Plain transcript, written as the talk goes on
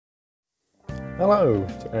Hello!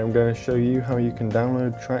 Today I'm going to show you how you can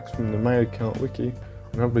download tracks from the Mario Kart wiki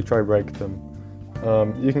and hopefully try break them.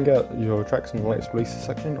 You can get your tracks in the latest releases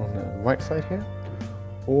section on the right side here,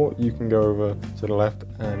 or you can go over to the left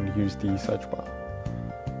and use the search bar.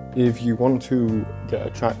 If you want to get a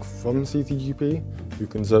track from CTGP, you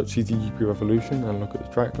can search CTGP Revolution and look at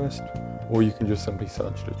the track list, or you can just simply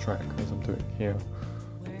search the track as I'm doing here.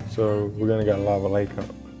 So we're going to get Lava Lake up.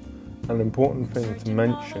 An important thing to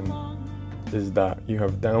mention is that you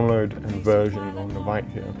have download and version on the right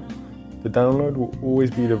here. The download will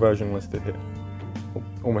always be the version listed here.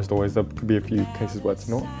 Almost always. There could be a few cases where it's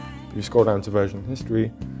not. If you scroll down to version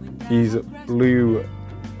history, these blue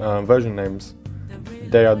version names,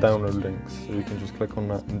 they are download links, so you can just click on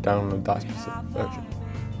that and download that specific version.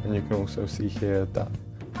 And you can also see here that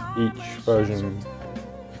each version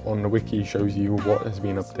on the wiki shows you what has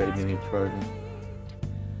been updated in each version.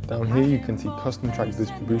 Down here you can see custom track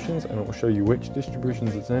distributions, and it will show you which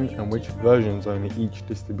distributions it's in and which versions are in each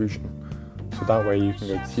distribution. So that way you can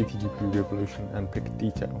go to CTGP Revolution and pick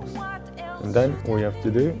details. And then all you have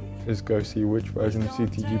to do is go see which version of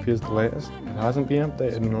CTGP is the latest. It hasn't been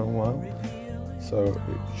updated in a while, so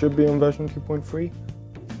it should be on version 2.3,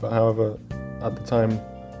 but however at the time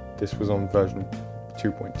this was on version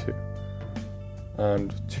 2.2.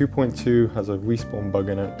 And 2.2 has a respawn bug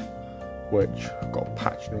in it, which got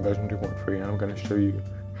patched in version 2.3, and I'm going to show you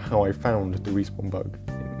how I found the respawn bug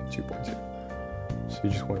in 2.2. So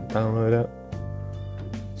you just want to download it.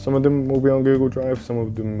 Some of them will be on Google Drive, some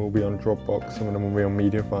of them will be on Dropbox, some of them will be on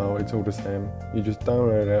Media File, it's all the same. You just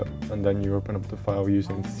download it and then you open up the file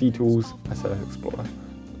using CTools SS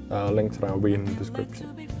Explorer. Link to that will be in the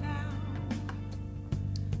description.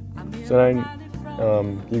 So then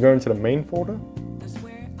you go into the main folder,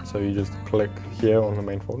 so you just click here on the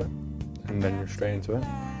main folder, and then you're straight into it.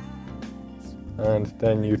 And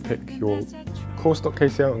then you pick your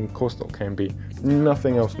course.kcl and course.kmp.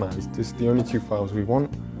 Nothing else matters. This is the only two files we want.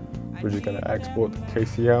 We're just going to export the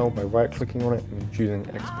KCL by right clicking on it and choosing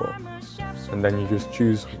export. And then you just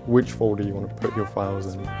choose which folder you want to put your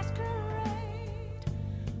files in.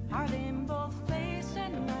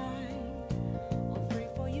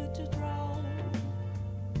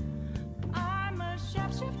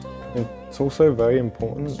 It's also very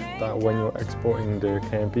important that when you're exporting the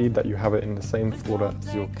KMP that you have it in the same folder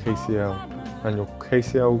as your KCL, and your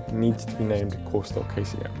KCL needs to be named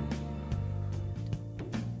course.kcl.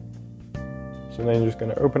 So then you're just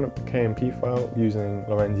going to open up the KMP file using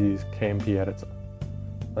Lorenzi's KMP editor,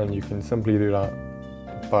 and you can simply do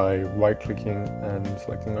that by right clicking and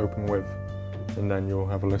selecting open with, and then you'll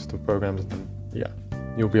have a list of programs, and yeah,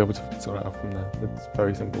 you'll be able to sort it out from there. It's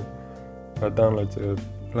very simple. Download to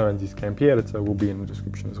Lorenzi's KMP editor will be in the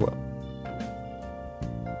description as well.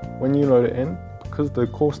 When you load it in, because the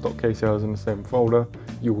course.kcl is in the same folder,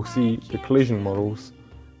 you will see the collision models,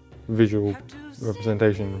 visual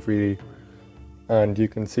representation in 3D, and you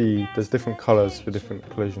can see there's different colors for different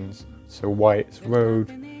collisions. So white is road,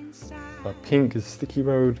 pink is sticky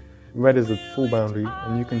road, red is a full boundary,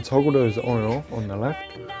 and you can toggle those on and off on the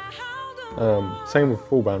left. Same with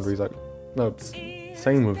full boundaries,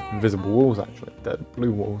 same with invisible walls actually, the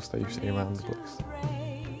blue walls that you see around the place.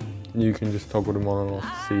 You can just toggle them on and off to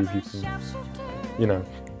see if you can,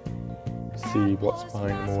 see what's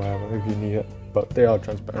behind them or whatever if you need it. But they are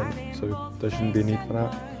transparent, so there shouldn't be a need for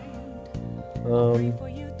that.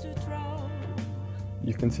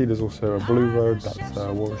 You can see there's also a blue road, that's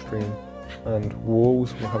water stream, and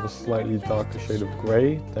walls will have a slightly darker shade of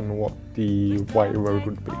grey than what the white road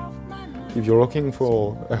would be. If you're looking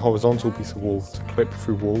for a horizontal piece of wall to clip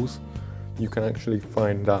through walls, you can actually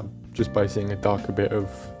find that just by seeing a darker bit of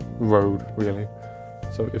road, really.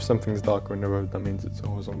 So if something's darker in the road, that means it's a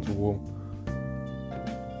horizontal wall.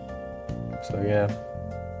 So yeah.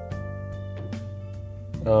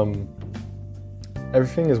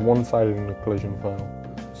 Everything is one-sided in the collision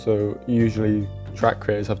file. So usually track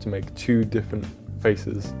creators have to make two different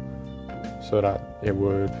faces so that it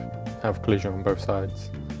would have collision on both sides.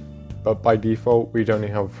 But by default, we'd only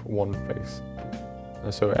have one face.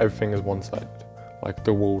 And so everything is one-sided, like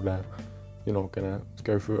the wall there. You're not gonna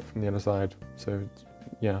go through it from the other side. So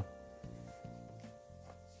yeah.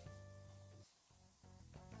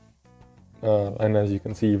 And as you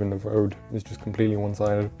can see, even the road is just completely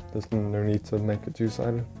one-sided. There's no need to make it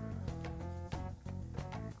two-sided.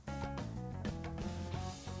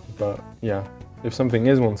 But yeah, if something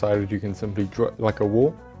is one-sided, you can simply, like a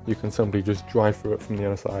wall, you can simply just drive through it from the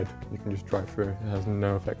other side. You can just drive through it, it has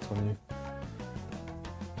no effect on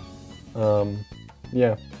you.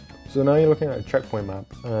 Yeah, so now you're looking at a checkpoint map,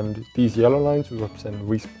 and these yellow lines will represent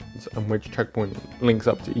respawns and which checkpoint links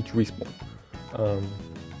up to each respawn.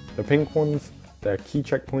 The pink ones, they're key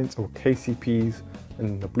checkpoints or KCPs,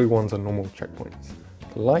 and the blue ones are normal checkpoints.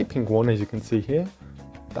 The light pink one, as you can see here,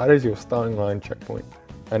 that is your starting line checkpoint,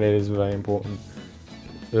 and it is very important.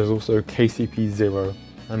 There's also KCP 0,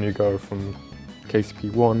 and you go from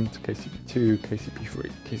KCP 1 to KCP 2, KCP 3,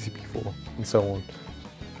 KCP 4, and so on.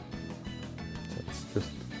 So it's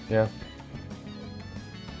just, yeah.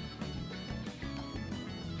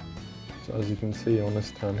 So as you can see on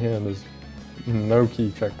this turn here, there's no key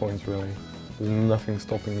checkpoints really. There's nothing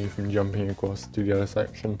stopping you from jumping across to the other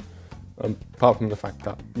section, apart from the fact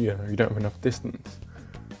that you don't have enough distance.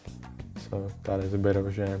 So that is a bit of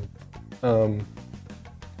a shame.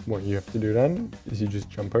 What you have to do then is you just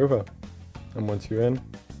jump over, and once you're in,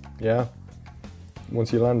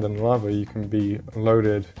 once you land in lava, you can be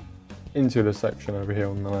loaded into the section over here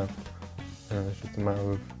on the left. It's just a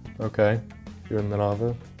matter of, okay, you're in the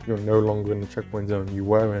lava, you're no longer in the checkpoint zone you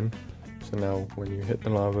were in, so now when you hit the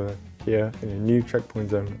lava here in a new checkpoint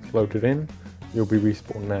zone that's loaded in, you'll be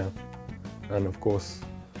respawned now. And of course,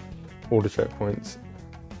 all the checkpoints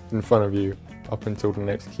in front of you up until the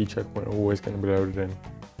next key checkpoint are always going to be loaded in.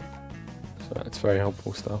 So that's very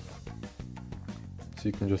helpful stuff. So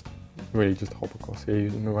you can just really just hop across here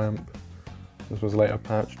using the ramp. This was later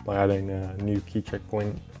patched by adding a new key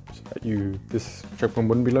checkpoint so that this checkpoint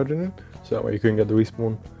wouldn't be loaded in, so that way you couldn't get the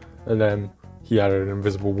respawn. And then he added an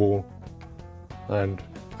invisible wall, and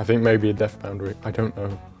I think maybe a death boundary. I don't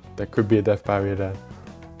know. There could be a death barrier there,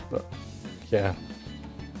 but yeah,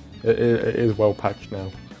 it is well patched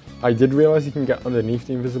now. I did realize you can get underneath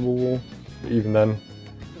the invisible wall, but even then,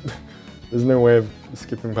 there's no way of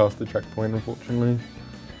skipping past the checkpoint, unfortunately.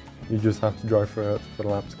 You just have to drive through it for the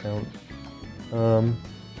laps count. So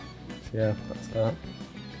yeah, that's that.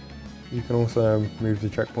 You can also move the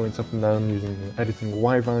checkpoints up and down using editing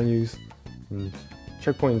Y values. And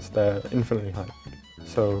checkpoints, they're infinitely height.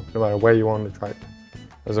 So no matter where you are on the track,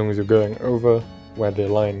 as long as you're going over where the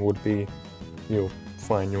line would be, you're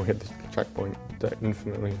fine, you'll hit the checkpoint. They're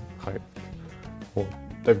infinitely height. Or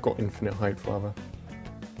they've got infinite height rather.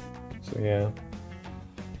 So yeah,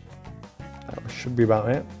 that should be about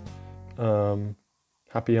it.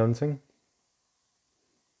 Happy hunting.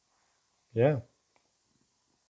 Yeah.